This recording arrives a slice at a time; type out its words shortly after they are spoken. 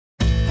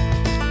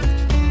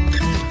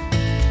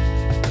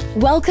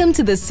Welcome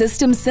to the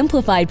System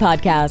Simplified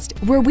podcast,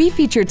 where we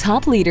feature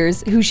top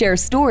leaders who share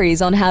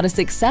stories on how to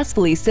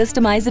successfully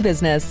systemize a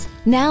business.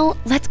 Now,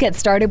 let's get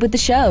started with the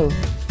show.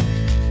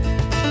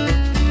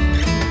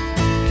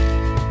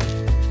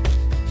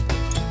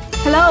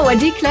 Hello,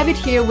 Adi Klevit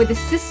here with the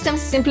System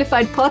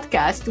Simplified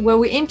podcast, where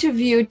we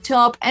interview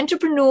top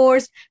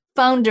entrepreneurs,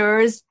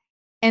 founders,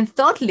 and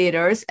thought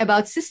leaders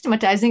about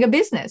systematizing a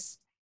business.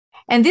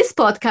 And this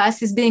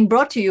podcast is being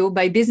brought to you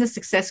by Business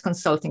Success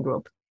Consulting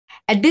Group.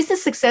 At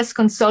Business Success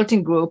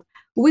Consulting Group,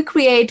 we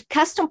create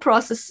custom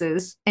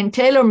processes and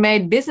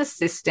tailor-made business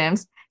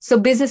systems so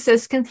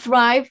businesses can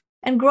thrive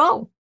and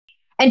grow.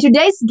 And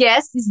today's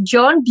guest is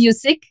John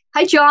Busick.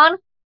 Hi, John.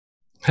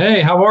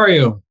 Hey, how are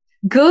you?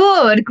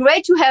 Good.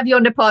 Great to have you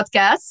on the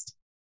podcast.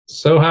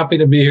 So happy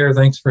to be here.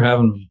 Thanks for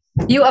having me.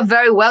 You are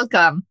very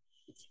welcome.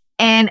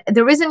 And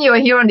the reason you are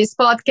here on this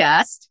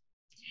podcast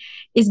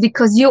is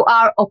because you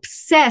are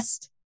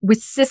obsessed with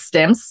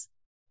systems,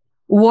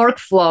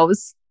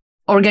 workflows,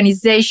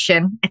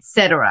 organization,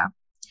 etc.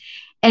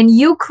 And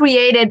you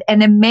created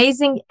an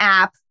amazing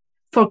app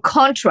for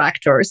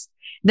contractors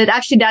that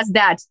actually does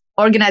that,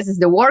 organizes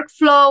the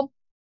workflow,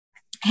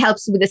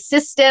 helps with the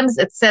systems,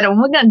 etc. And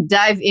we're going to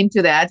dive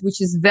into that,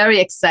 which is very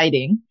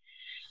exciting.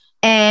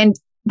 But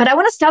I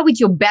want to start with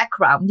your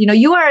background. You know,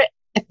 you are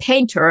a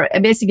painter,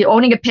 basically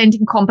owning a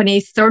painting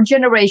company, third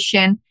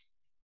generation.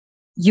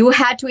 You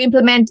had to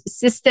implement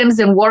systems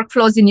and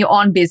workflows in your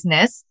own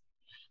business.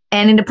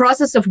 And in the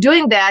process of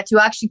doing that, you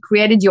actually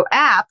created your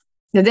app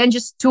that then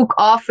just took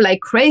off like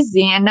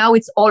crazy. And now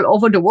it's all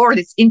over the world.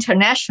 It's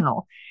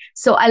international.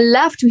 So I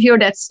love to hear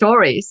that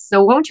story.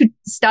 So why don't you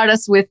start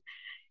us with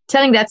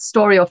telling that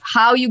story of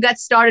how you got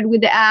started with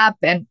the app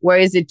and where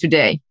is it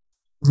today?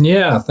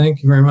 Yeah,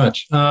 thank you very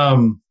much.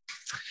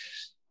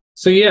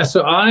 So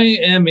I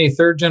am a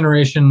third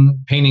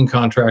generation painting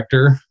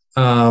contractor,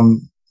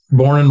 born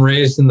and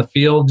raised in the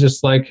field,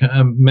 just like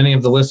many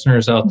of the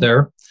listeners out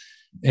there.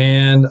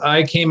 And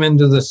I came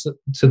into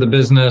the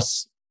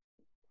business,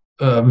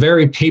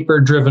 very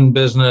paper-driven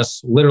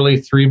business,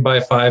 literally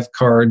 3x5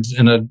 cards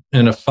in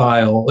a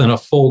file, in a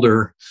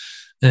folder.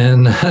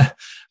 And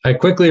I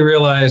quickly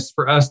realized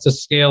for us to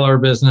scale our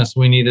business,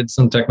 we needed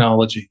some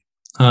technology.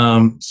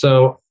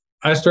 So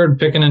I started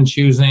picking and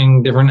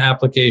choosing different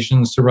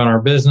applications to run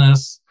our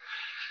business,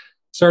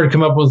 started to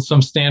come up with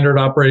some standard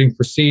operating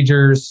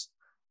procedures.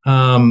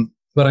 But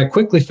I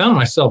quickly found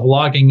myself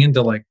logging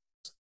into like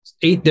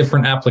 8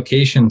 different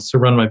applications to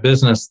run my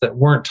business that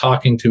weren't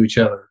talking to each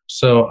other.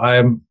 So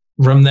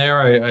from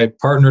there, I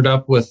partnered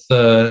up with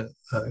a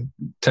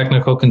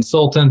technical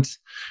consultant,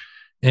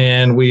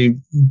 and we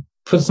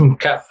put some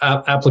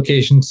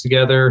applications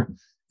together.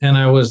 And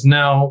I was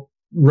now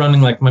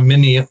running like my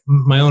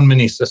own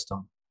mini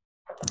system.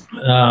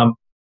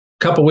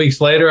 Couple weeks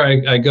later,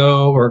 a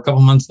couple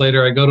months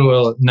later, I go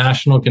to a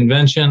national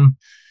convention,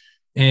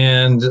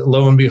 and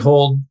lo and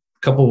behold,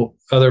 a couple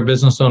other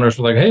business owners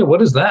were like, "Hey,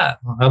 what is that?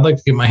 I'd like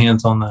to get my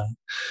hands on that."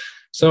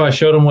 So I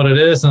showed them what it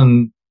is,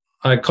 and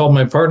I called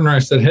my partner. I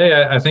said,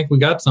 "Hey, I think we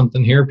got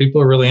something here.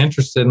 People are really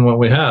interested in what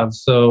we have."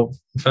 So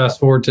fast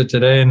forward to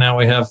today, and now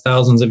we have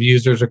thousands of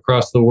users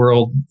across the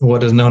world,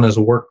 what is known as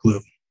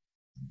Workglue.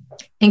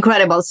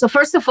 Incredible. So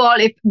first of all,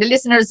 if the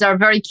listeners are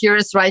very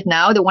curious right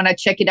now, they want to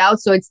check it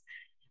out. So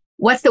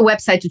what's the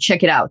website to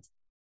check it out?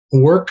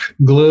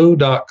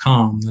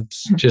 Workglue.com.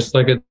 It's just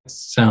like it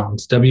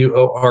sounds.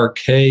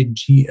 WORKGLUE.com.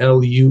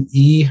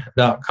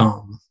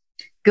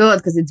 Good,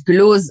 because it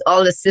glues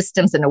all the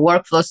systems and the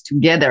workflows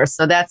together.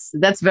 So that's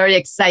very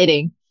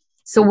exciting.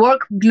 So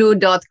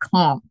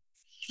workglue.com.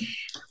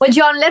 Well,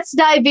 John, let's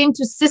dive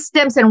into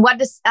systems and what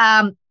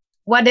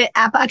the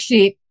app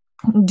actually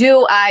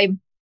do.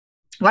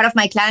 One of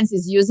my clients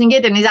is using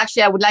it, and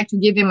I would like to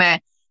give him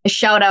a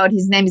shout out.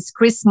 His name is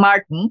Chris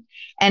Martin,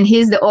 and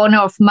he's the owner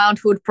of Mount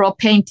Hood Pro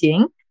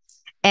Painting.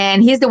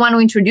 And he's the one who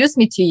introduced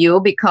me to you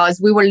because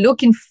we were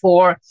looking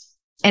for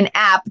an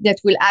app that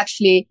will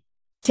actually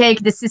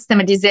take the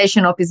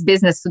systematization of his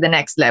business to the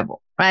next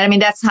level, right? I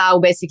mean, that's how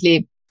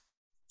basically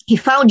he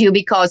found you,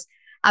 because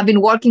I've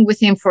been working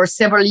with him for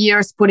several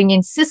years, putting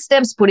in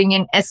systems, putting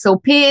in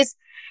SOPs,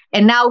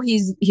 and now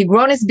he's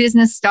grown his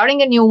business,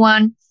 starting a new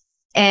one,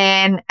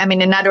 and I'm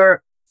in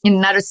another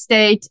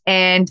state,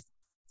 and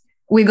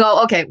we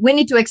go, okay, we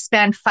need to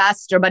expand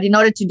faster, but in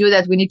order to do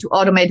that, we need to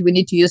automate, we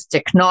need to use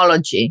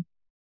technology.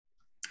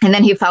 And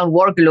then he found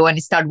Workglue, and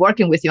he started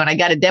working with you, and I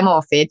got a demo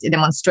of it, a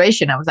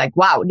demonstration. I was like,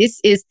 wow, this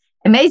is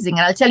amazing.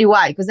 And I'll tell you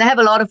why, because I have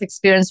a lot of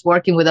experience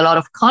working with a lot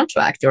of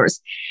contractors.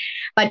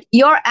 But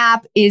your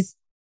app is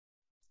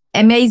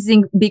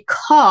amazing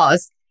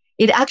because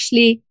it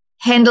actually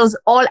handles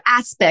all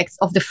aspects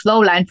of the flow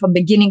line from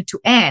beginning to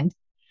end.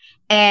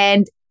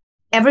 And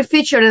every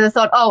feature that I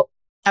thought, oh,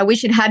 I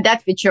wish it had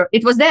that feature,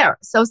 it was there.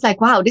 So I was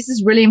like, wow, this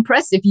is really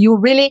impressive.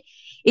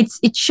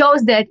 It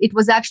shows that it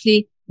was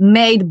actually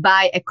made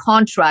by a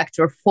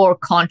contractor for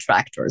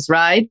contractors,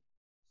 right?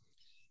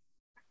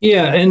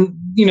 Yeah. And,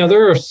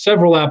 there are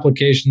several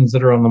applications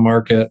that are on the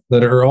market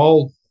that are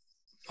all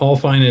all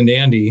fine and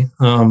dandy.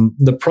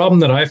 The problem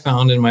that I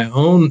found in my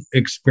own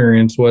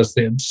experience was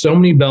they had so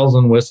many bells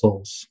and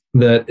whistles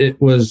that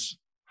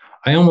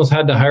I almost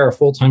had to hire a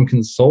full-time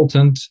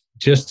consultant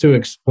just to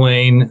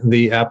explain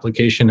the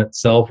application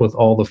itself with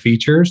all the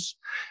features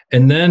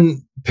and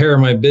then pair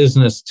my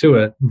business to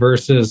it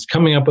versus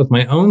coming up with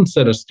my own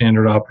set of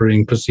standard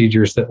operating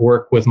procedures that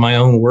work with my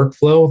own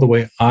workflow, the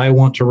way I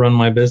want to run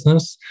my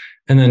business,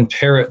 and then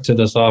pair it to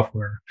the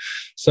software.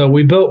 So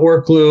we built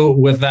Workglue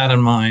with that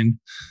in mind.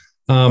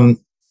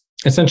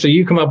 Essentially,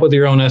 you come up with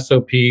your own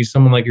SOP.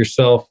 Someone like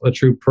yourself, a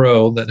true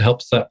pro that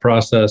helps that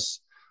process,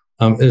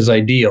 is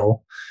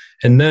ideal.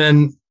 And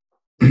then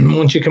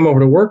once you come over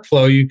to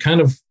workflow, you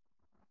kind of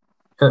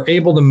are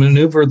able to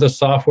maneuver the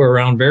software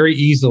around very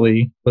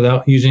easily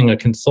without using a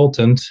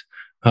consultant.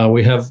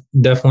 We have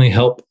definitely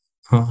help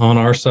on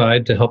our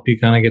side to help you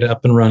kind of get it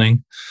up and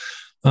running.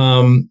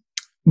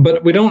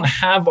 But we don't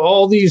have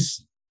all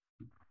these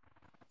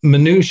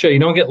minutiae. You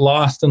don't get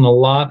lost in a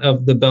lot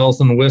of the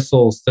bells and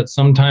whistles that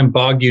sometimes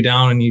bog you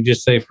down and you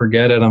just say,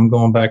 forget it, I'm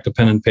going back to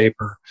pen and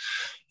paper.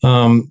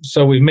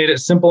 So we've made it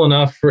simple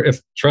enough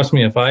trust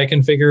me, if I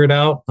can figure it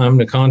out, I'm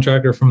the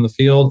contractor from the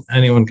field,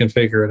 anyone can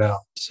figure it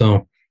out.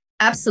 So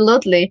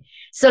absolutely.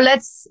 So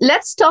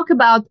let's talk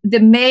about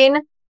the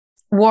main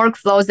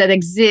workflows that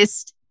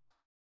exist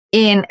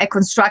in a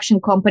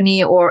construction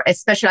company or a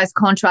specialized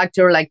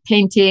contractor like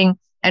painting.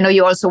 I know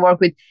you also work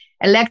with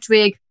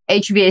electric,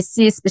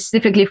 HVAC,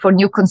 specifically for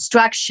new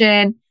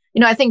construction.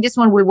 I think this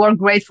one will work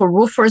great for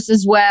roofers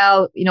as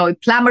well.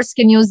 Plumbers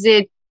can use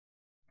it.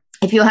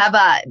 If you have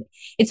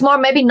it's more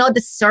maybe not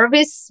the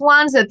service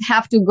ones that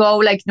have to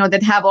go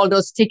that have all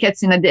those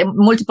tickets in a day,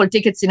 multiple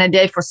tickets in a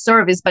day for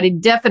service, but it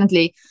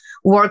definitely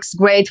works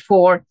great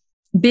for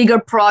bigger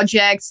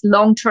projects,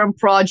 long-term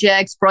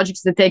projects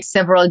that take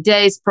several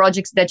days,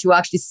 projects that you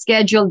actually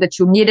schedule, that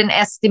you need an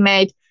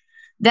estimate.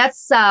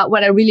 That's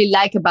what I really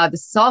like about the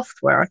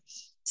software.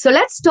 So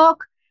let's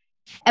talk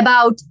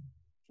about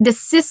the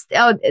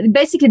system,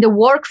 basically the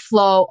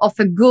workflow of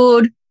a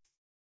good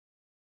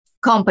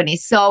company.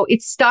 So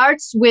it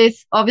starts with,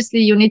 obviously,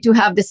 you need to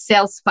have the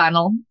sales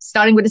funnel,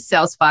 starting with the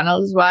sales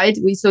funnels, right?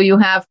 So you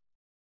have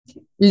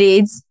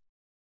leads.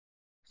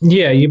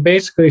 Yeah, you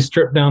basically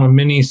strip down a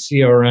mini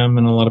CRM,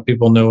 and a lot of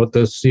people know what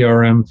those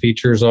CRM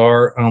features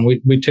are.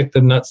 We took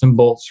the nuts and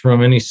bolts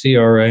from any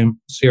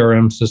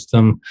CRM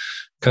system,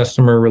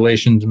 customer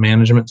relations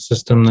management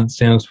system, that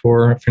stands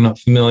for, if you're not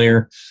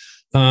familiar.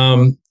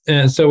 And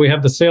so we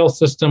have the sales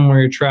system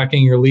where you're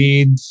tracking your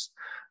leads,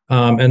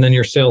 and then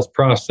your sales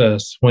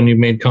process, when you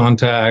made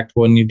contact,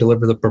 when you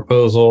deliver the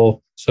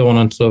proposal, so on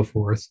and so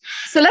forth.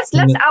 So let's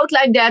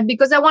outline that,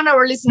 because I want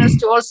our listeners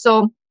to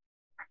also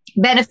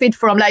benefit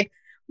from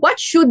what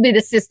should be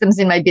the systems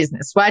in my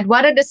business, right?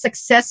 What are the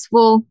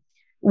successful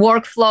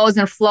workflows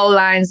and flow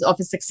lines of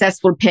a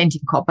successful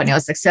painting company or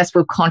a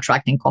successful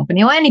contracting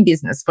company or any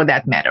business for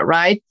that matter,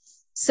 right?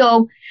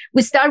 So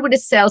we start with a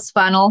sales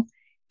funnel,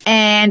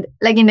 and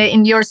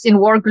in yours in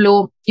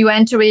Workglue, you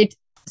enter it.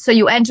 So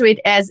you enter it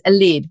as a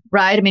lead,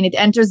 right? I mean, it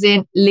enters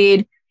in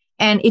lead,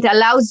 and it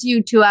allows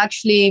you to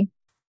actually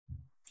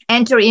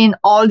enter in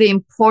all the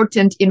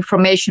important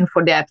information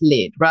for that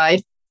lead,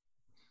 right?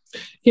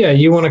 Yeah,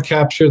 you want to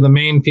capture the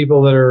main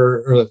people that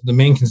or the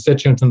main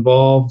constituents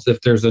involved. If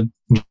there's a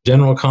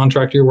general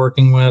contractor you're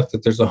working with,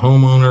 if there's a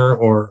homeowner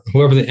or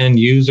whoever the end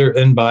user,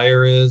 end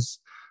buyer is,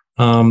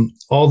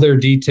 all their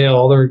detail,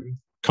 all their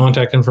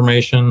contact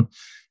information.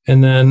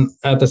 And then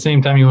at the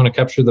same time, you want to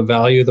capture the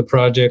value of the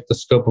project, the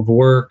scope of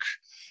work,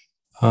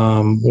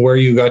 where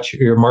you got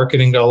your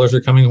marketing dollars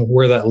are coming,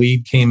 where that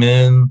lead came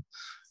in.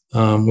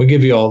 We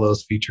give you all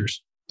those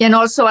features. And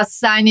also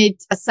assign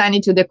it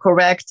to the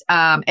correct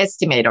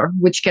estimator,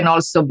 which can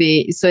also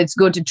be, so it's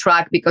good to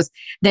track, because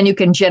then you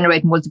can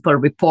generate multiple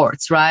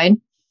reports, right?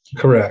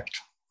 Correct.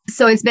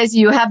 So it's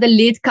basically, you have the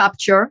lead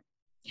capture,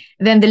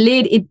 then the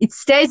lead, it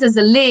stays as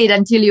a lead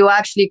until you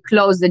actually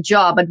close the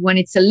job. But when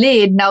it's a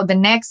lead, now the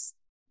next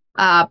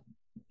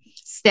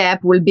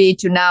step will be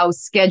to now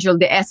schedule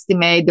the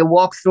estimate, the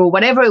walkthrough,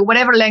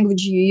 whatever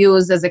language you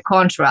use as a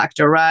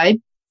contractor, right?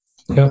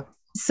 Yeah.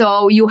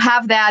 So you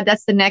have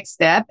that's the next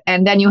step.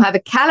 And then you have a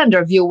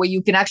calendar view where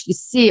you can actually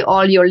see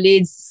all your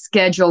leads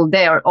scheduled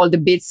there, all the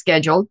bids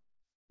scheduled.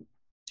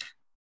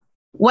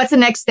 What's the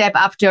next step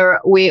after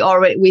we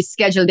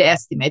schedule the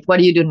estimate? What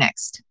do you do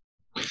next?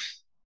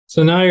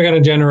 So now you're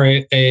going to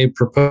generate a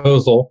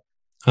proposal,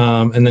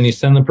 and then you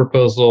send the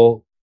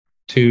proposal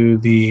to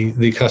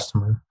the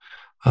customer.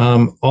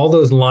 All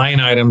those line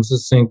items that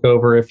sync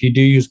over. If you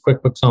do use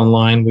QuickBooks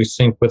Online, we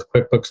sync with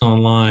QuickBooks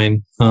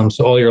Online.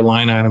 So all your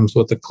line items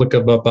with the click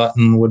of a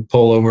button would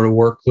pull over to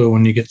Workglue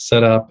when you get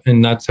set up.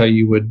 And that's how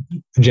you would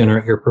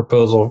generate your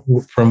proposal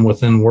from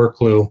within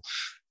Workglue.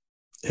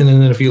 And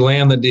then if you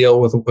land the deal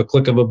with a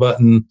click of a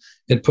button,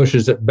 it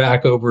pushes it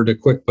back over to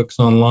QuickBooks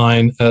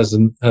Online as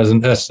an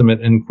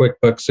estimate in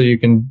QuickBooks. So you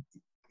can,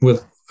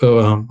 with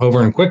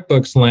over in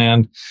QuickBooks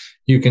land,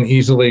 you can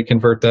easily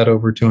convert that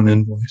over to an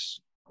invoice.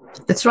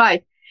 That's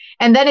right.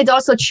 And then it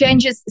also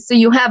changes. So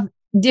you have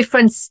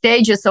different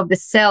stages of the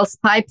sales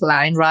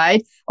pipeline,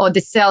 right? Or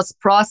the sales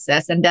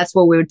process. And that's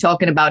what we were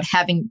talking about,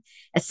 having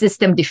a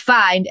system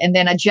defined and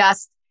then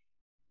adjust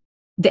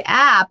the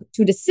app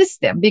to the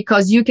system,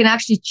 because you can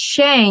actually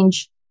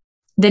change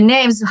the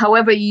names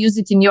however you use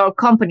it in your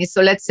company.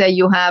 So let's say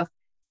you have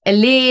a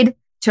lead,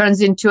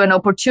 turns into an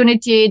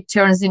opportunity,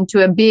 turns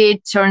into a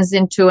bid, turns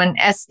into an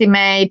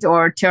estimate,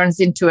 or turns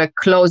into a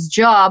closed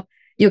job.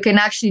 You can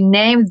actually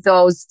name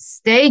those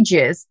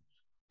stages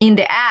in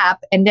the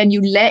app, and then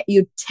you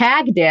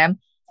tag them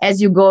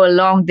as you go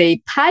along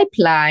the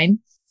pipeline.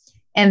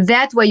 And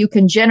that way you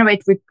can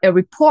generate a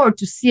report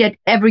to see at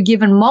every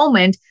given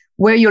moment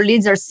where your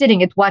leads are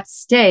sitting at what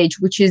stage,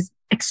 which is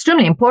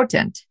extremely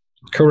important.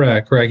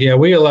 Correct. Yeah,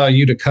 we allow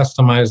you to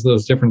customize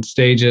those different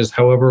stages,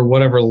 however,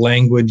 whatever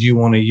language you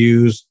want to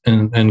use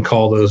and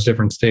call those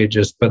different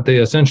stages. But they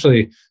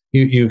essentially,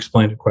 you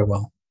explained it quite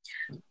well.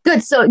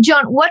 Good. So,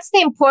 John, what's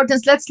the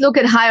importance? Let's look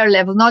at higher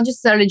level, not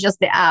necessarily just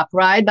the app,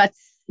 right? But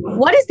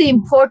what is the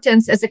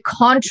importance as a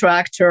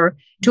contractor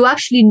to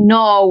actually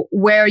know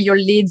where your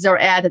leads are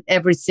at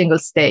every single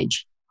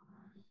stage?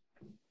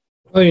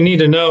 Well, you need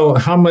to know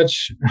how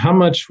much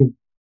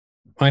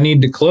I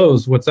need to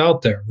close what's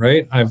out there,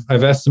 right?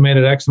 I've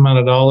estimated X amount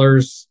of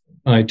dollars.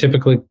 I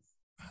typically,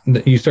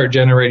 you start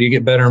generating, you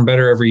get better and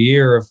better every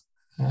year of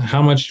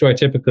how much do I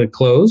typically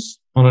close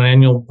on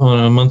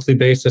a monthly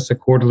basis, a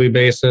quarterly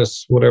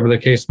basis, whatever the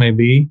case may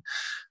be,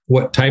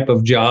 what type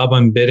of job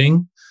I'm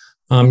bidding.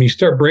 You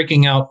start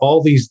breaking out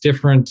all these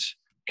different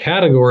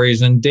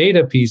categories and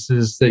data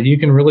pieces that you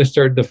can really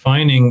start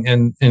defining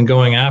and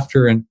going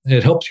after. And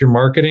it helps your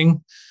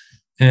marketing,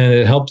 and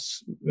it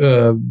helps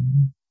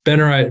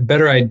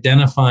better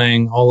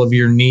identifying all of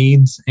your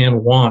needs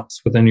and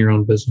wants within your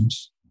own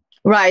business.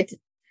 Right.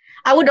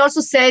 I would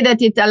also say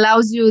that it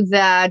allows you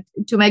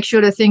to make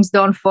sure that things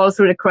don't fall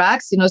through the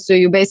cracks, so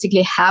you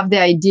basically have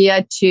the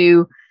idea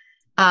you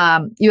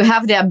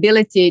have the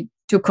ability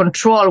to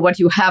control what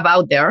you have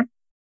out there.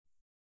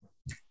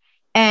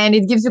 And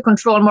it gives you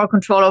more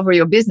control over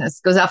your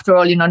business, because after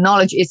all,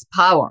 knowledge is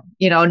power.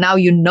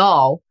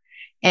 Now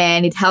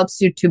and it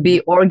helps you to be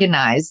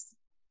organized.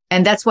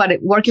 And that's what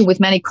working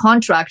with many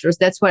contractors,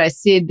 that's where I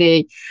see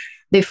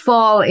they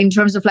fall in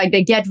terms of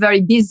they get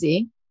very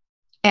busy,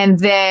 and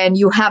then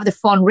you have the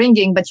phone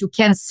ringing, but you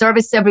can't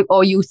service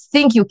or you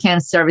think you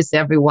can service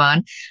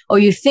everyone, or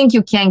you think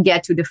you can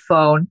get to the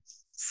phone.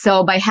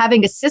 So by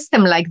having a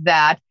system like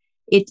that,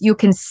 you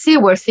can see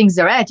where things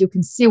are at. You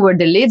can see where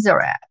the leads are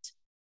at.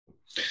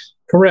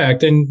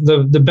 Correct. And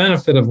the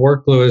benefit of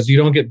Workglue is you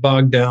don't get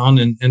bogged down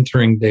in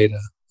entering data.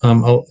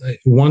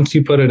 Once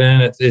you put it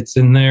in, it's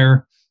in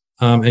there.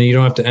 And you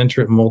don't have to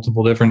enter it in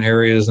multiple different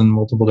areas and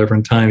multiple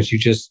different times. You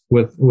just,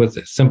 with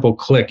a simple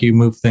click, you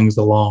move things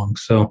along.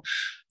 So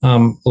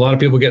a lot of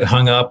people get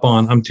hung up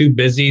on, I'm too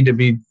busy to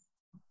be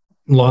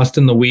lost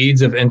in the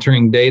weeds of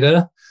entering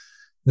data,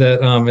 that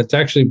it's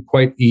actually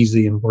quite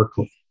easy in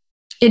Workglue.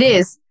 It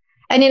is.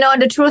 And,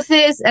 the truth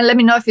is, and let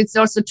me know if it's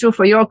also true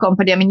for your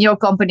company. I mean, your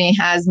company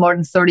has more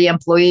than 30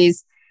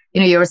 employees.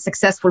 You're a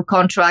successful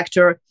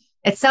contractor.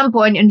 At some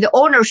point, and the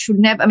owner should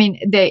never,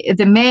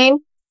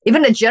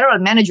 even the general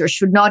manager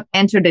should not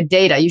enter the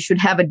data. You should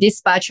have a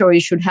dispatcher, or you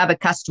should have a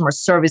customer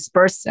service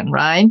person,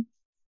 right?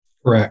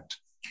 Correct.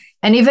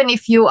 And even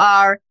if you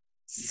are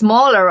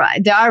smaller,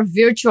 there are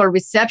virtual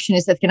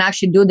receptionists that can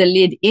actually do the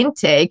lead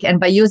intake. And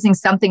by using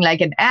something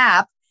like an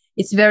app,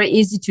 it's very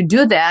easy to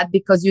do that,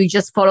 because you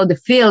just follow the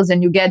fields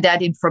and you get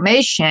that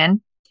information.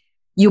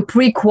 You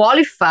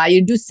pre-qualify,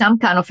 you do some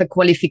kind of a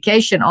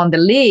qualification on the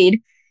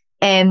lead,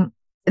 and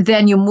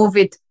then you move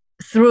it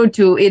through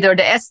to either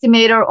the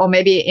estimator or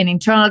maybe an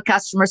internal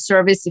customer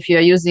service if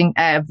you're using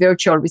a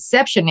virtual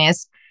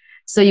receptionist.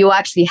 So you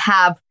actually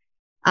have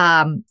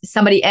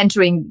somebody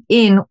entering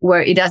in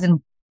where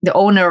the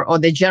owner or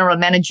the general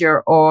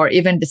manager or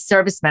even the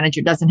service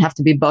manager doesn't have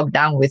to be bogged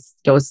down with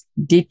those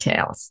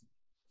details.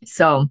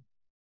 So,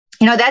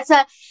 that's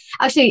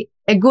actually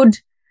a good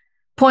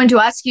point to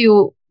ask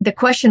you. The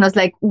question was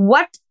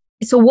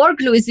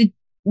Workglue,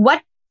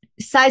 what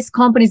size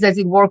companies does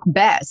it work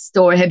best?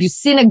 Or have you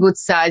seen a good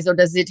size, or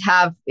is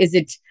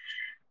it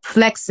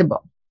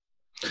flexible?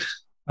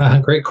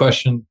 Great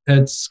question.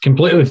 It's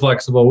completely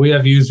flexible. We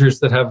have users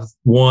that have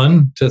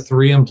 1 to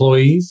 3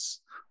 employees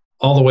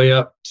all the way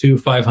up to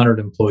 500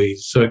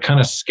 employees. So it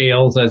kind of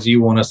scales as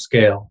you want to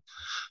scale.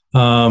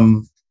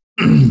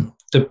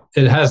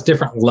 It has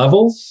different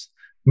levels,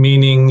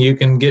 meaning you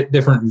can get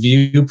different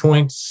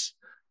viewpoints.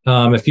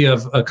 If you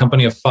have a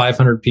company of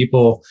 500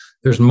 people,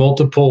 there's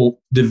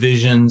multiple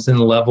divisions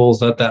and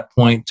levels at that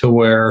point, to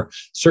where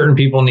certain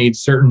people need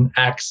certain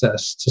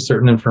access to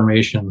certain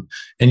information,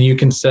 and you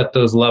can set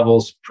those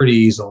levels pretty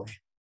easily.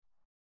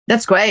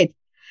 That's great.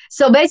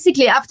 So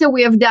basically, after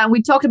we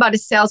talked about the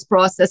sales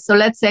process. So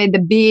let's say the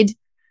bid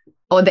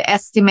or the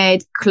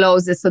estimate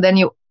closes. So then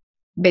you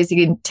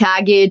basically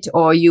tag it,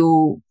 or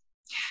you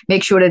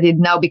make sure that it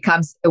now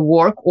becomes a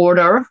work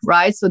order,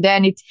 right? So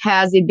then it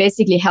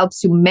basically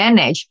helps you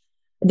manage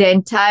the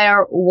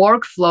entire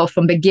workflow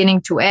from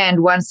beginning to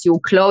end. Once you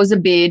close a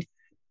bid,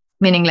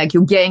 meaning like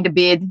you gained a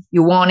bid,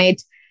 you won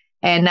it,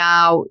 and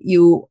now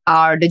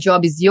the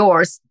job is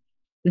yours.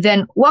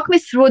 Then walk me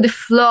through the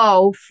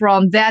flow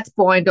from that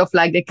point of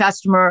like the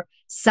customer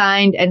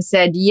signed and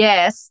said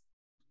yes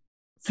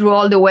through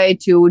all the way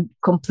to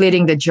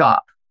completing the job.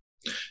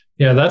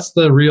 Yeah, that's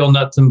the real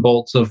nuts and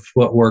bolts of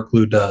what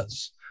Workglue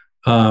does.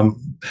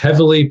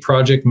 Heavily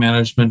project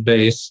management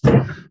based.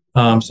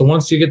 So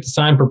once you get the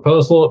signed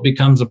proposal, it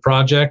becomes a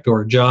project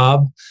or a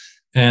job.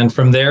 And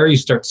from there, you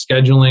start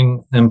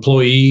scheduling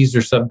employees or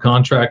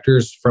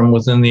subcontractors from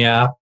within the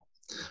app.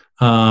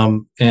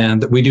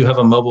 And we do have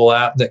a mobile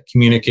app that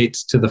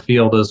communicates to the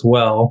field as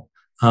well.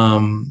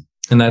 And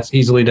that's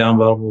easily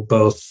downloadable,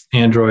 both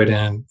Android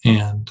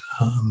and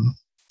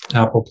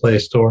Apple Play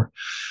Store.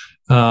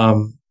 Where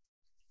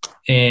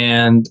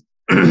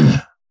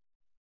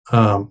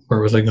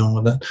was I going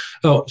with that?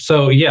 Oh,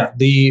 so yeah,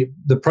 the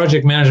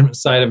project management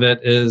side of it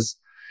is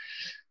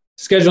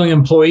scheduling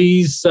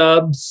employees,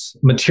 subs,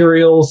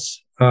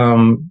 materials,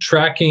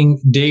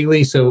 tracking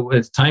daily. So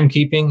it's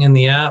timekeeping in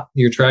the app.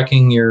 You're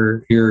tracking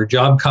your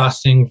job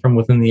costing from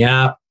within the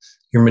app,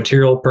 your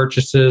material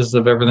purchases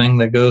of everything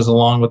that goes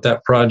along with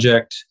that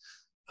project.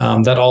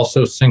 That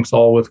also syncs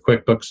all with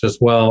QuickBooks as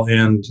well,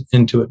 and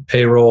Intuit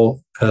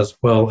Payroll as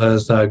well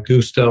as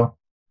Gusto,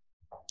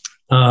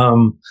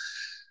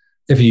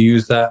 if you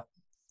use that.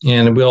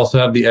 And we also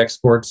have the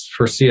exports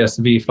for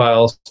CSV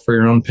files for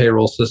your own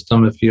payroll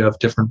system if you have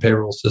different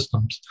payroll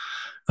systems.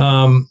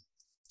 And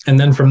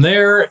then from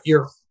there,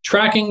 you're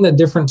tracking the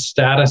different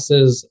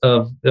statuses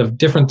of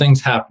different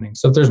things happening.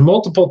 So if there's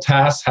multiple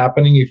tasks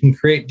happening, you can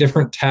create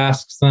different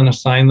tasks and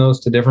assign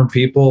those to different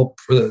people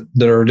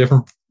that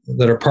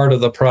are part of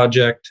the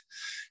project.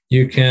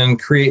 You can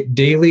create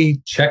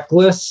daily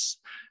checklists,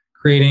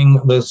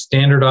 creating those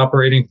standard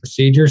operating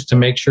procedures to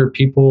make sure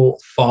people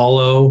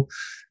follow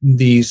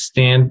the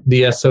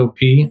SOP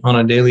on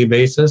a daily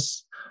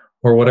basis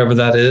or whatever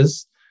that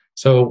is.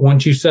 So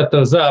once you set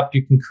those up,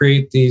 you can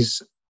create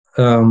these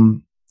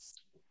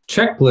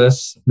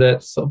checklists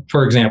that, so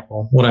for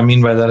example, what I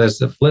mean by that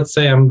is if, let's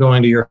say I'm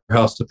going to your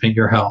house to paint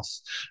your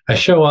house, I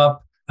show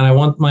up and I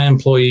want my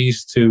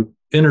employees to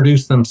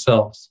introduce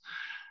themselves,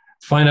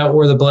 find out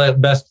where the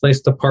best place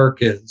to park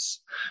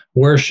is,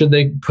 where should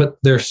they put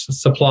their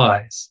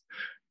supplies,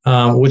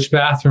 which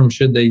bathroom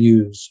should they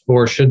use,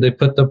 or should they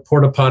put the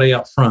porta potty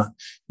up front.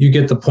 You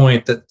get the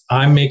point that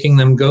I'm making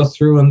them go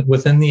through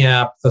within the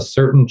app a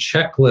certain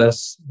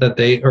checklist that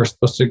they are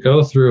supposed to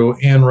go through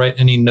and write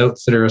any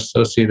notes that are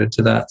associated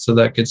to that. So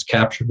that gets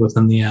captured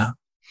within the app.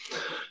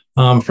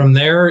 From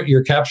there,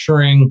 you're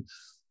capturing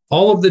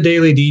all of the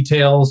daily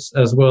details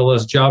as well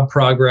as job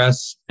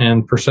progress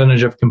and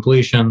percentage of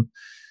completion,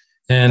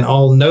 and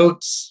all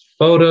notes,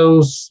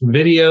 photos,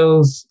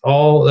 videos,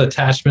 all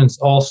attachments,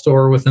 all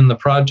store within the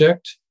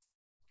project.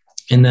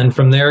 And then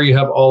from there, you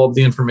have all of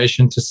the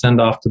information to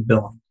send off to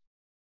billing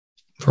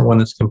for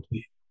when it's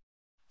complete.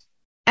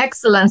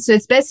 Excellent. So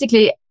it's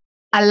basically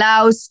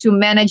allows to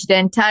manage the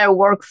entire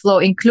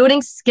workflow,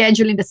 including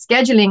scheduling. The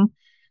scheduling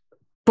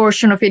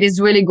portion of it is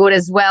really good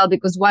as well,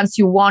 because once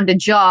you want a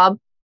job,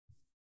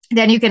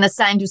 then you can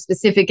assign to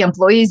specific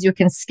employees, you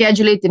can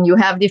schedule it, and you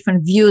have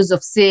different views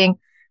of seeing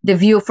the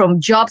view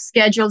from job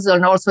schedules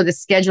and also the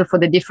schedule for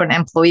the different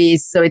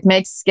employees. So it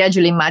makes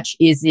scheduling much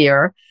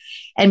easier.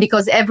 And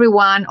because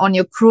everyone on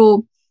your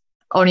crew,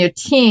 on your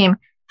team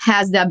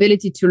has the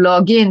ability to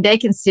log in, they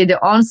can see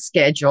their own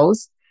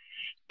schedules.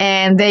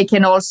 And they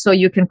can also,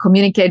 you can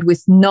communicate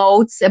with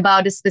notes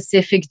about a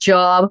specific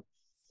job.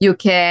 You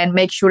can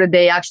make sure that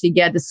they actually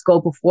get the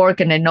scope of work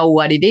and they know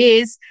what it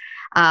is.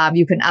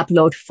 You can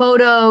upload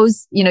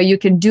photos, you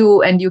can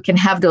do, and you can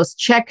have those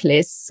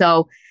checklists.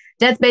 So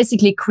that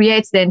basically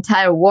creates the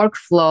entire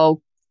workflow,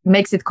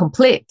 makes it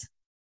complete.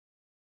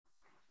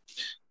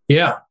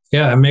 Yeah,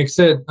 it makes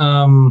it,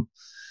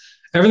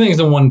 everything's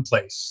in one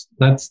place.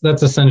 That's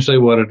essentially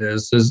what it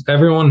is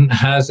everyone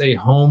has a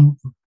home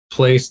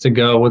place to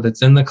go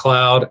that's in the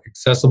cloud,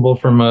 accessible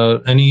from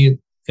any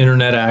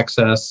internet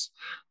access.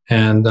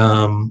 And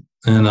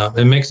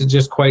it makes it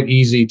just quite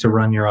easy to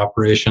run your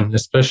operation.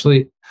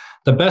 Especially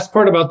the best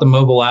part about the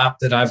mobile app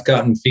that I've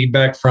gotten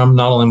feedback from,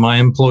 not only my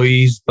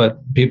employees, but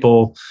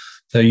people,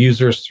 the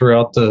users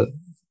throughout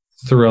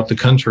the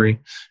country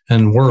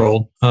and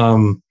world,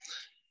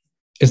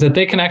 is that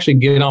they can actually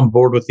get on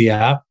board with the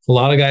app. A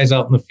lot of guys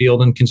out in the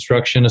field in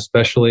construction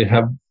especially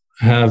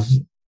have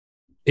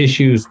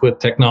issues with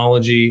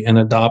technology and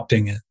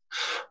adopting it.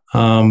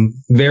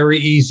 Very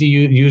easy,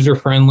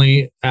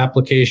 user-friendly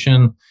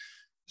application.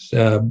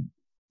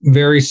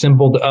 Very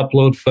simple to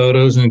upload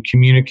photos and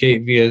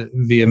communicate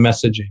via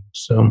messaging.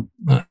 So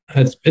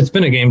it's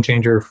been a game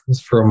changer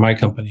for my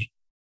company.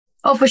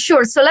 Oh, for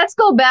sure. So let's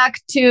go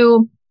back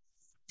to,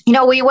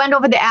 we went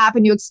over the app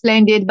and you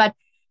explained it, but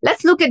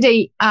let's look at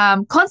the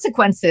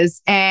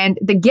consequences and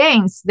the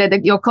gains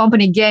that your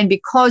company gained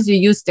because you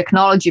used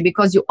technology,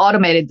 because you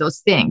automated those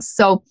things.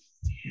 So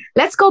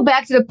let's go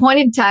back to the point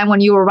in time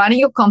when you were running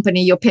your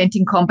company, your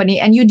painting company,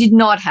 and you did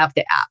not have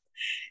the app.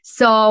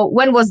 So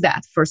when was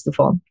that, first of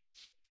all?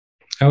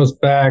 I was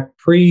back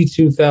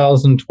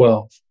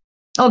pre-2012.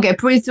 Okay,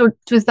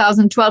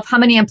 pre-2012. How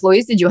many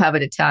employees did you have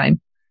at the time?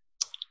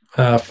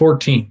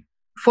 14.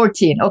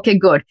 14. Okay,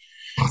 good.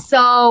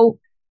 So,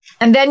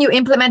 and then you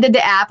implemented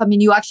the app. I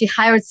mean, you actually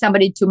hired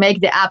somebody to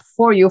make the app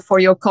for you, for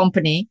your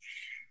company.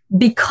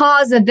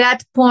 Because at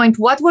that point,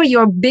 what were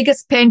your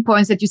biggest pain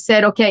points that you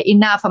said, okay,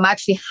 enough, I'm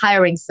actually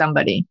hiring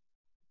somebody?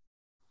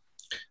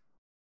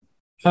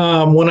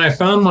 When I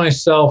found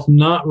myself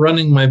not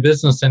running my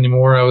business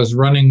anymore, I was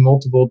running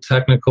multiple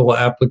technical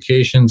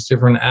applications,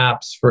 different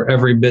apps for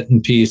every bit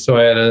and piece. So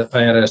I had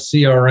a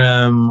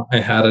CRM, I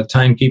had a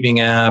timekeeping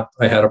app,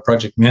 I had a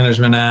project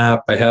management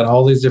app, I had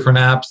all these different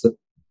apps that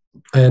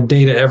I had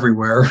data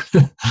everywhere.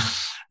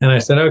 And I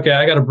said, okay,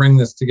 I got to bring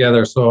this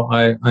together. So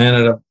I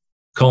ended up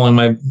calling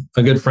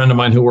a good friend of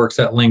mine who works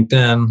at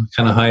LinkedIn,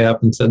 kind of high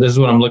up, and said, this is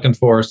what I'm looking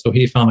for. So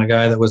he found a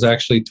guy that was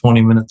actually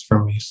 20 minutes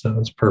from me. So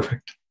it's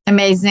perfect.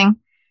 Amazing.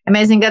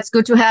 That's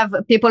good to have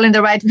people in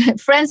the right,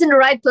 friends in the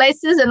right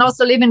places, and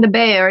also live in the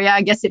Bay Area.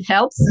 I guess it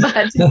helps,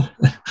 but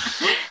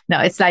no,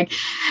 it's like,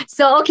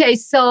 so, okay.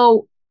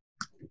 So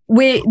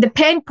the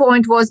pain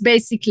point was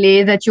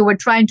basically that you were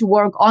trying to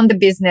work on the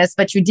business,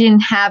 but you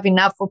didn't have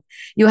enough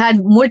you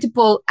had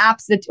multiple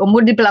apps or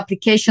multiple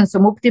applications or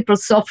multiple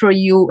software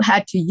you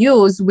had to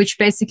use, which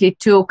basically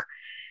took,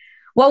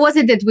 what was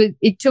it that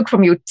it took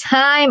from you?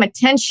 Time,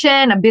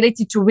 attention,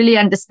 ability to really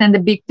understand the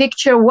big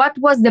picture. What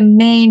was the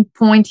main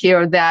point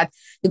here that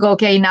you go,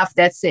 okay, enough,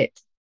 that's it?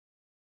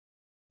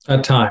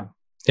 Time.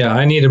 Yeah,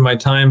 I needed my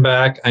time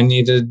back. I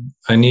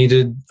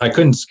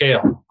couldn't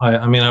scale.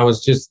 I mean, I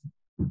was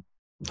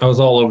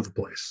all over the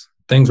place.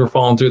 Things were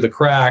falling through the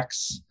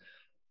cracks.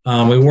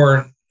 I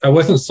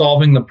wasn't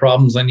solving the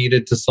problems I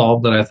needed to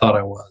solve that I thought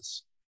I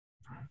was.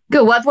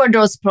 Good. What were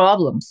those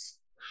problems?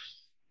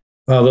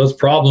 Those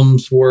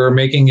problems were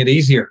making it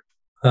easier.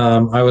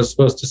 I was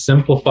supposed to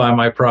simplify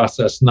my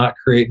process, not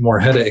create more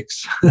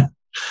headaches.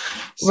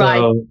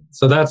 Right.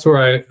 So that's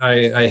where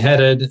I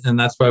headed, and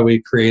that's why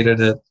we created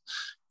it.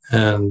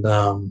 And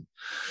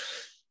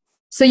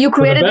so you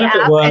created the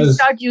app and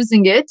start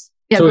using it.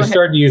 Yeah, so we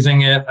started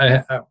using it.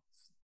 I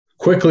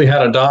quickly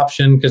had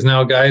adoption because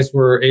now guys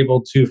were able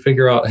to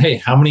figure out, hey,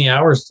 how many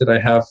hours did I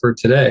have for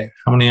today?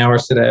 How many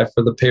hours did I have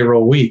for the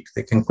payroll week?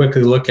 They can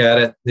quickly look at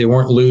it. They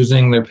weren't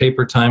losing their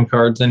paper time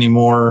cards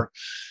anymore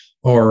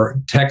or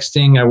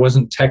texting. I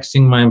wasn't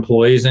texting my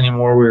employees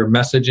anymore. We were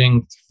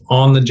messaging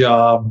on the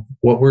job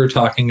what we were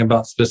talking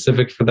about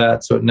specific for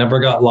that. So it never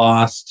got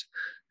lost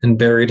and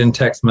buried in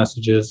text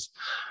messages.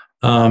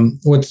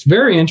 What's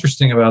very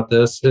interesting about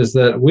this is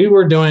that we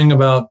were doing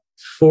about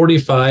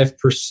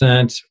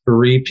 45%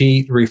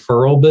 repeat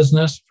referral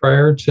business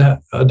prior to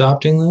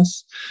adopting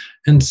this.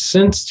 And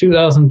since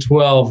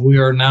 2012, we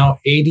are now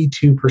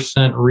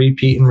 82%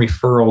 repeat and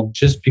referral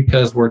just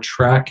because we're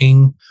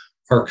tracking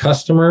our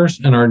customers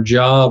and our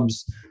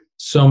jobs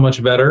so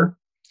much better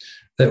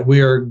that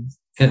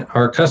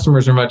our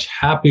customers are much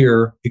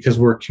happier because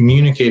we're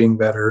communicating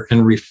better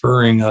and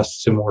referring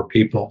us to more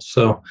people.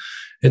 So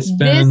it's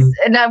been...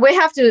 we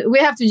have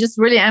to just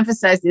really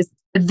emphasize this.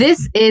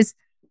 This is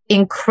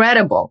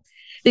incredible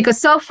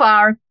because so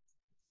far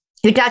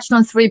you touched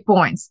on 3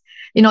 points.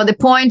 The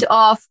point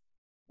of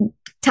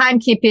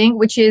timekeeping,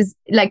 which is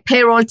like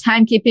payroll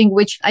timekeeping,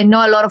 which I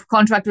know a lot of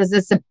contractors,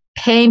 it's a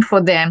pain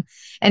for them.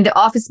 And the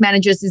office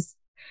managers is,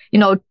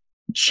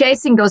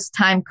 chasing those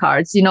time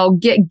cards,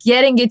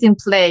 getting it in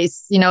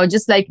place,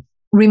 just like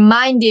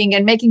reminding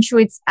and making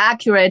sure it's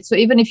accurate. So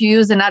even if you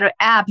use another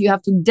app, you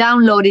have to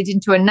download it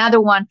into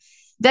another one.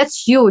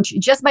 That's huge.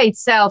 Just by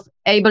itself,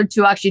 able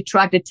to actually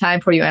track the time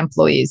for your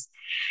employees.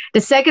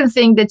 The second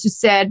thing that you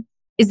said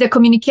is the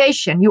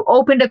communication. You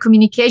open the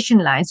communication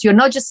lines. You're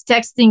not just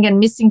texting and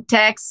missing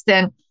text,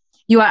 and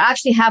you are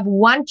actually have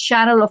one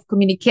channel of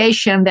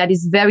communication that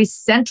is very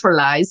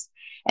centralized.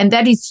 And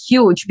that is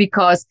huge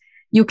because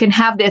you can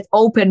have that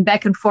open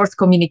back and forth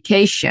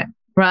communication,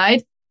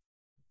 right?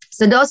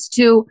 So those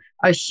two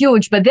are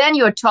huge. But then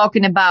you're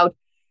talking about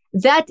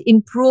that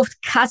improved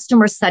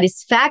customer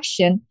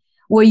satisfaction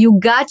where you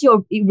got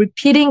your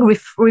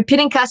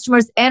repeating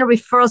customers and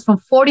referrals from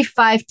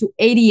 45 to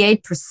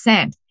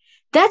 88%.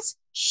 That's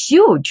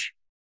huge.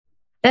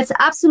 That's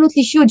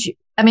absolutely huge.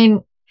 I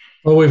mean,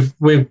 well, we've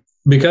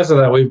because of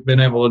that, we've been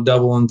able to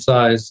double in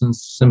size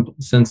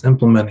since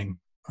implementing.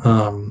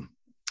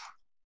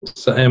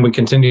 And we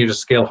continue to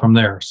scale from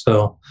there.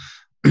 So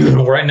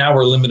right now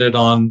we're limited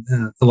on,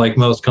 like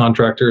most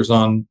contractors,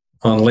 on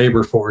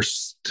labor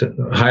force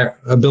to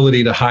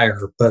ability to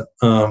hire. But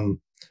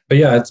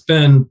yeah, it's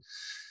been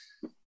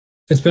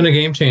a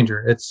game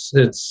changer.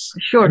 It's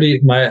sure.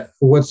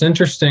 What's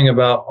interesting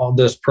about all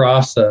this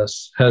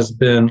process has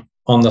been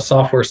on the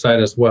software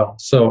side as well.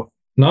 So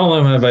not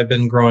only have I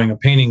been growing a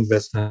painting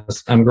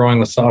business, I'm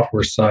growing the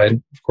software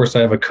side. Of course,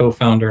 I have a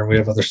co-founder and we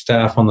have other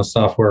staff on the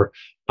software.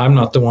 I'm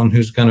not the one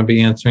who's going to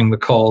be answering the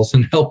calls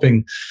and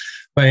helping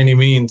by any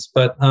means,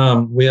 but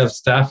we have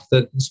staff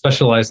that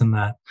specialize in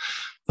that.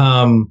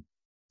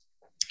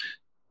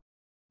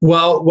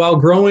 While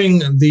growing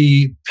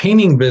the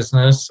painting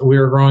business, we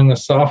were growing the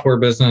software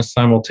business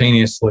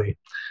simultaneously.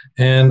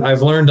 And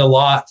I've learned a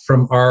lot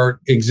from our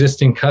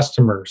existing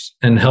customers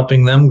and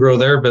helping them grow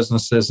their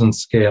businesses and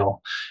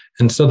scale.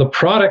 And so the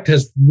product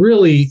has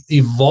really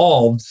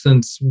evolved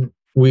since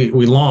we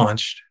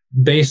launched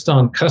based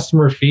on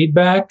customer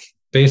feedback,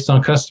 based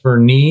on customer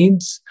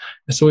needs.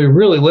 And so we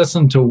really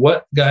listen to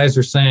what guys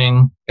are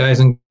saying,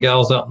 guys and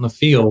gals out in the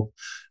field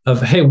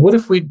of, hey, what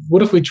if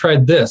we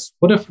tried this?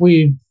 What if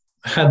we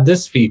had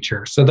this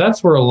feature? So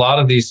that's where a lot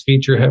of these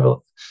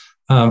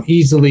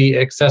easily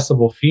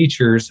accessible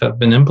features have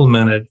been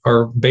implemented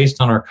or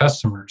based on our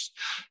customers.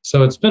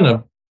 So it's been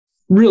a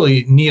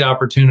really neat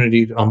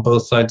opportunity on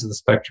both sides of the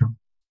spectrum.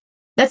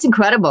 That's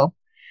incredible.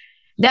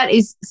 That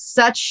is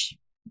such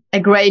a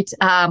great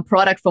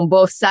product from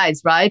both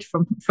sides, right?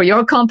 For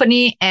your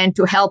company and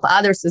to help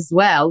others as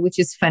well, which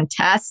is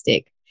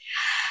fantastic.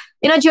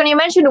 John, you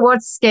mentioned the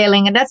word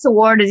scaling, and that's a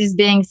word that is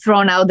being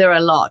thrown out there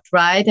a lot,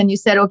 right? And you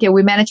said, okay,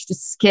 we managed to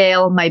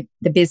scale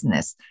the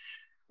business.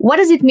 What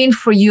does it mean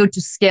for you to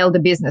scale the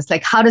business?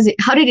 Like, how did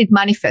it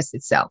manifest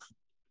itself?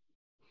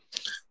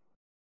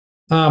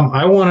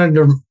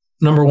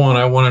 Number one,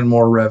 I wanted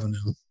more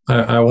revenue.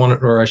 I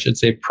wanted, or I should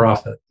say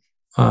profit.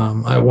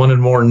 I wanted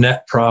more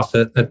net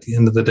profit at the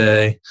end of the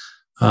day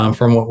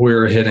from what we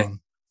were hitting.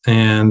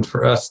 And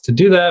for us to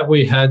do that,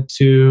 we had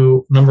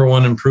to, number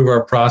one, improve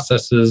our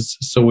processes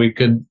so we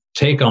could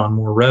take on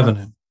more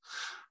revenue.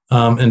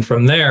 And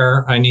from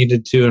there, I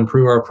needed to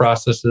improve our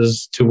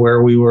processes to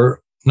where we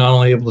were not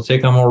only able to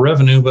take on more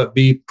revenue, but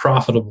be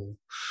profitable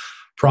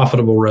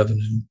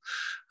revenue.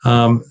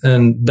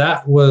 And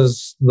that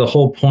was the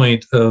whole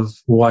point of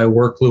why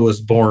Workglue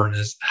was born,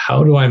 is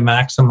how do I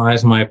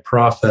maximize my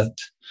profit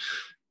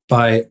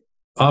by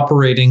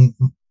operating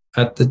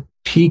at the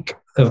peak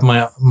of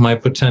my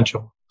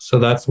potential? So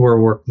that's where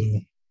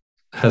Workglue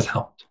has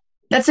helped.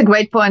 That's a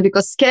great point,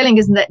 because scaling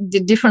is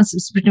the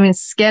difference between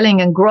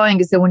scaling and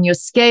growing is that when you're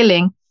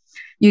scaling,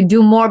 you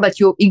do more, but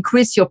you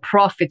increase your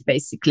profit,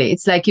 basically.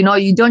 It's like,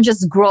 you don't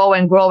just grow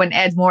and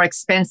add more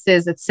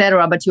expenses,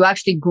 etc., but you're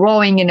actually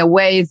growing in a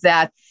way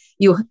that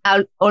you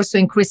are also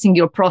increasing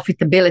your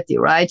profitability,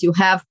 right? You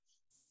have...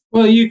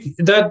 Well,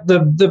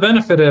 the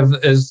benefit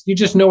is you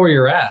just know where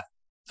you're at.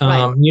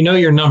 Right. You know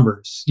your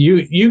numbers.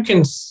 You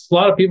can. A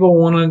lot of people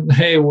want to.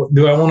 Hey,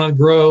 do I want to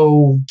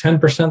grow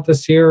 10%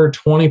 this year or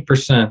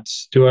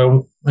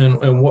 20%?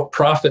 And what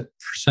profit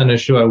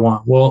percentage do I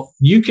want? Well,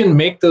 you can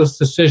make those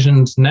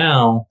decisions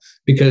now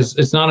because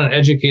it's not an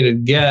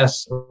educated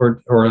guess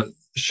or a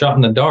shot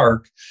in the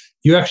dark.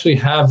 You actually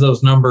have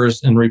those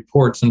numbers and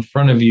reports in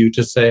front of you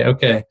to say,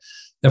 okay,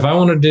 if I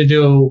wanted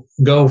to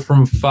go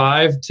from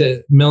 5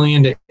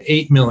 million to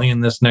 8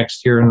 million this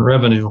next year in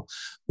revenue,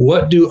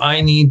 what do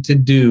I need to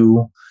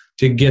do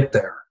to get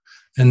there?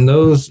 And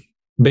those,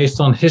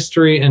 based on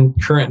history and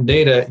current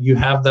data, you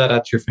have that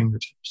at your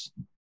fingertips.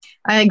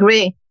 I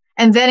agree.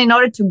 And then in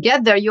order to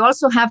get there, you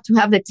also have to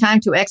have the time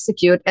to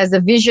execute as a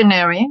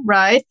visionary,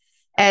 right?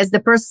 As the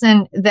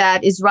person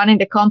that is running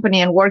the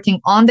company and working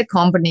on the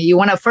company. You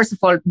want to, first of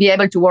all, be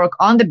able to work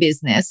on the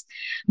business,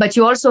 but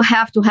you also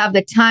have to have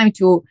the time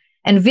to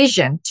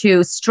envision,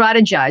 to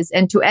strategize,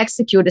 and to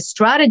execute a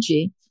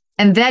strategy.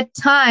 And that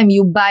time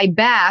you buy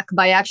back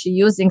by actually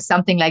using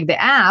something like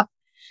the app,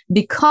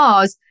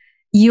 because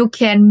you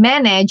can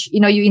manage,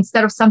 you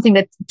instead of something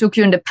that took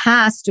you in the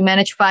past to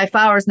manage 5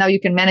 hours, now you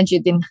can manage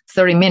it in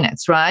 30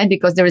 minutes, right?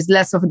 Because there is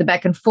less of the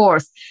back and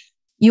forth.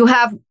 You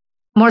have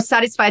more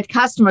satisfied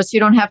customers. You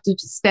don't have to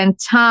spend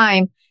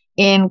time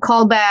in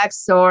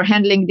callbacks or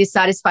handling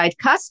dissatisfied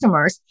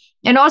customers.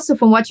 And also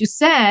from what you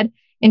said,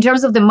 in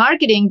terms of the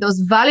marketing, those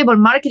valuable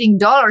marketing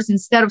dollars,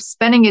 instead of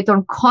spending it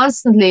on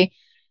constantly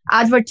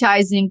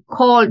advertising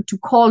cold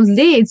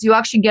leads, you're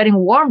actually getting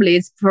warm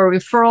leads for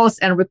referrals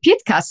and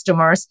repeat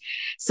customers.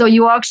 So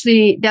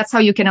that's how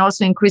you can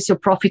also increase your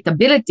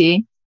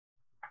profitability,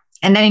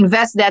 and then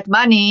invest that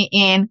money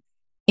in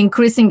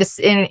increasing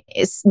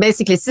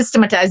basically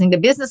systematizing the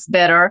business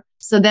better.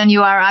 So then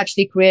you are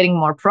actually creating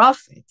more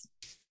profit.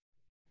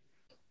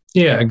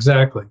 Yeah,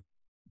 exactly.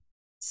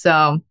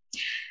 So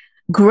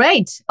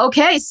great.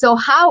 Okay. So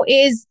how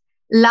is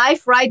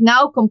life right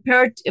now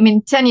compared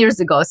to, 10 years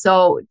ago?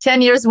 So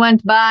 10 years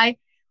went by.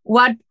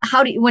 When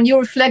you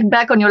reflect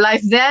back on your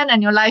life then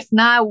and your life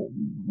now,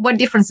 what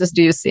differences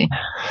do you see?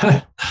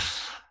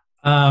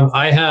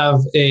 I have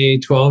a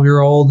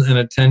 12-year-old and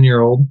a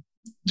 10-year-old,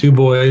 2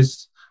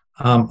 boys.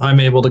 I'm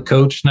able to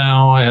coach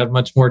now. I have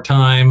much more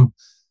time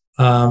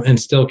and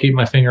still keep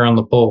my finger on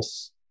the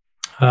pulse.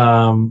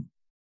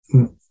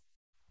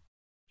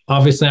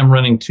 Obviously, I'm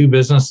running 2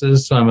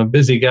 businesses, so I'm a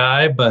busy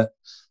guy, but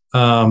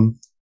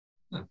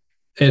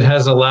it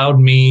has allowed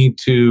me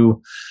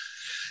to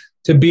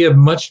be a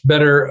much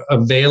better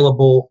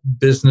available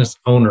business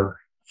owner.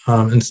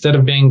 Instead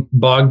of being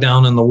bogged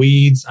down in the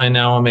weeds, I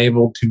now am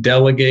able to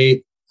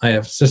delegate. I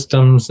have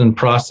systems and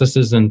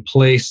processes in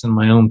place in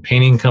my own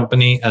painting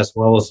company as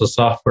well as a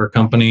software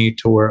company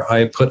to where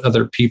I put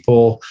other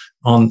people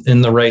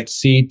in the right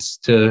seats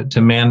to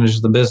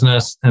manage the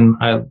business. And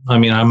I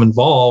mean, I'm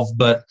involved,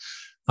 but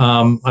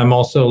I'm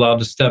also allowed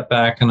to step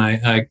back,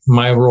 and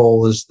my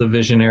role is the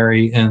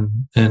visionary and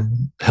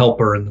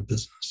helper in the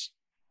business.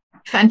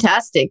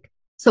 Fantastic.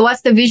 So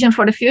what's the vision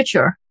for the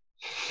future?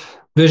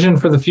 Vision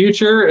for the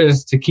future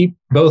is to keep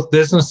both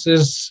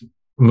businesses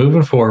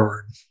moving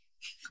forward.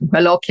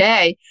 Well,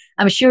 okay.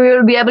 I'm sure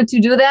you'll be able to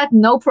do that.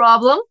 No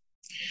problem.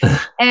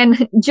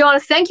 And John,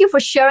 thank you for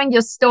sharing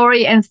your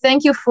story, and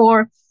thank you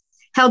for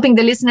helping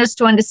the listeners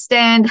to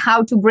understand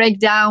how to break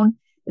down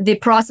the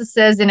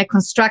processes in a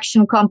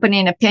construction company,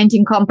 in a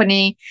painting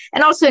company,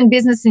 and also in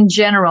business in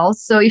general.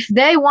 So if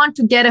they want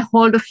to get a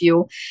hold of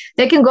you,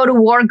 they can go to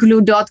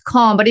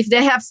workglue.com. But if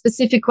they have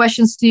specific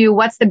questions to you,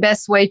 what's the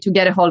best way to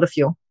get a hold of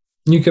you?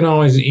 You can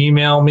always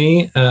email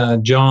me,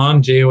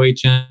 John,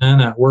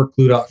 JOHN, at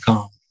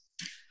workglue.com.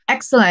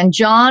 Excellent.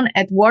 John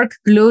at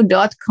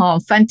workglue.com.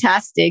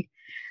 Fantastic.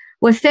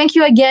 Well, thank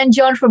you again,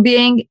 John, for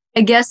being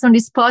a guest on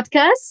this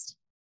podcast.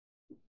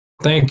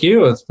 Thank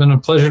you. It's been a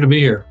pleasure to be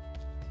here.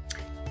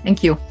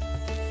 Thank you.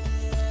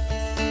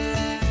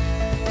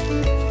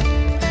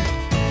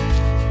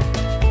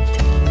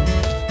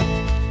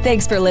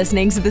 Thanks for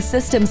listening to the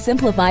System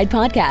Simplified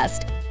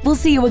podcast. We'll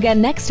see you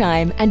again next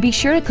time, and be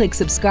sure to click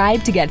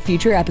subscribe to get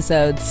future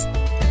episodes.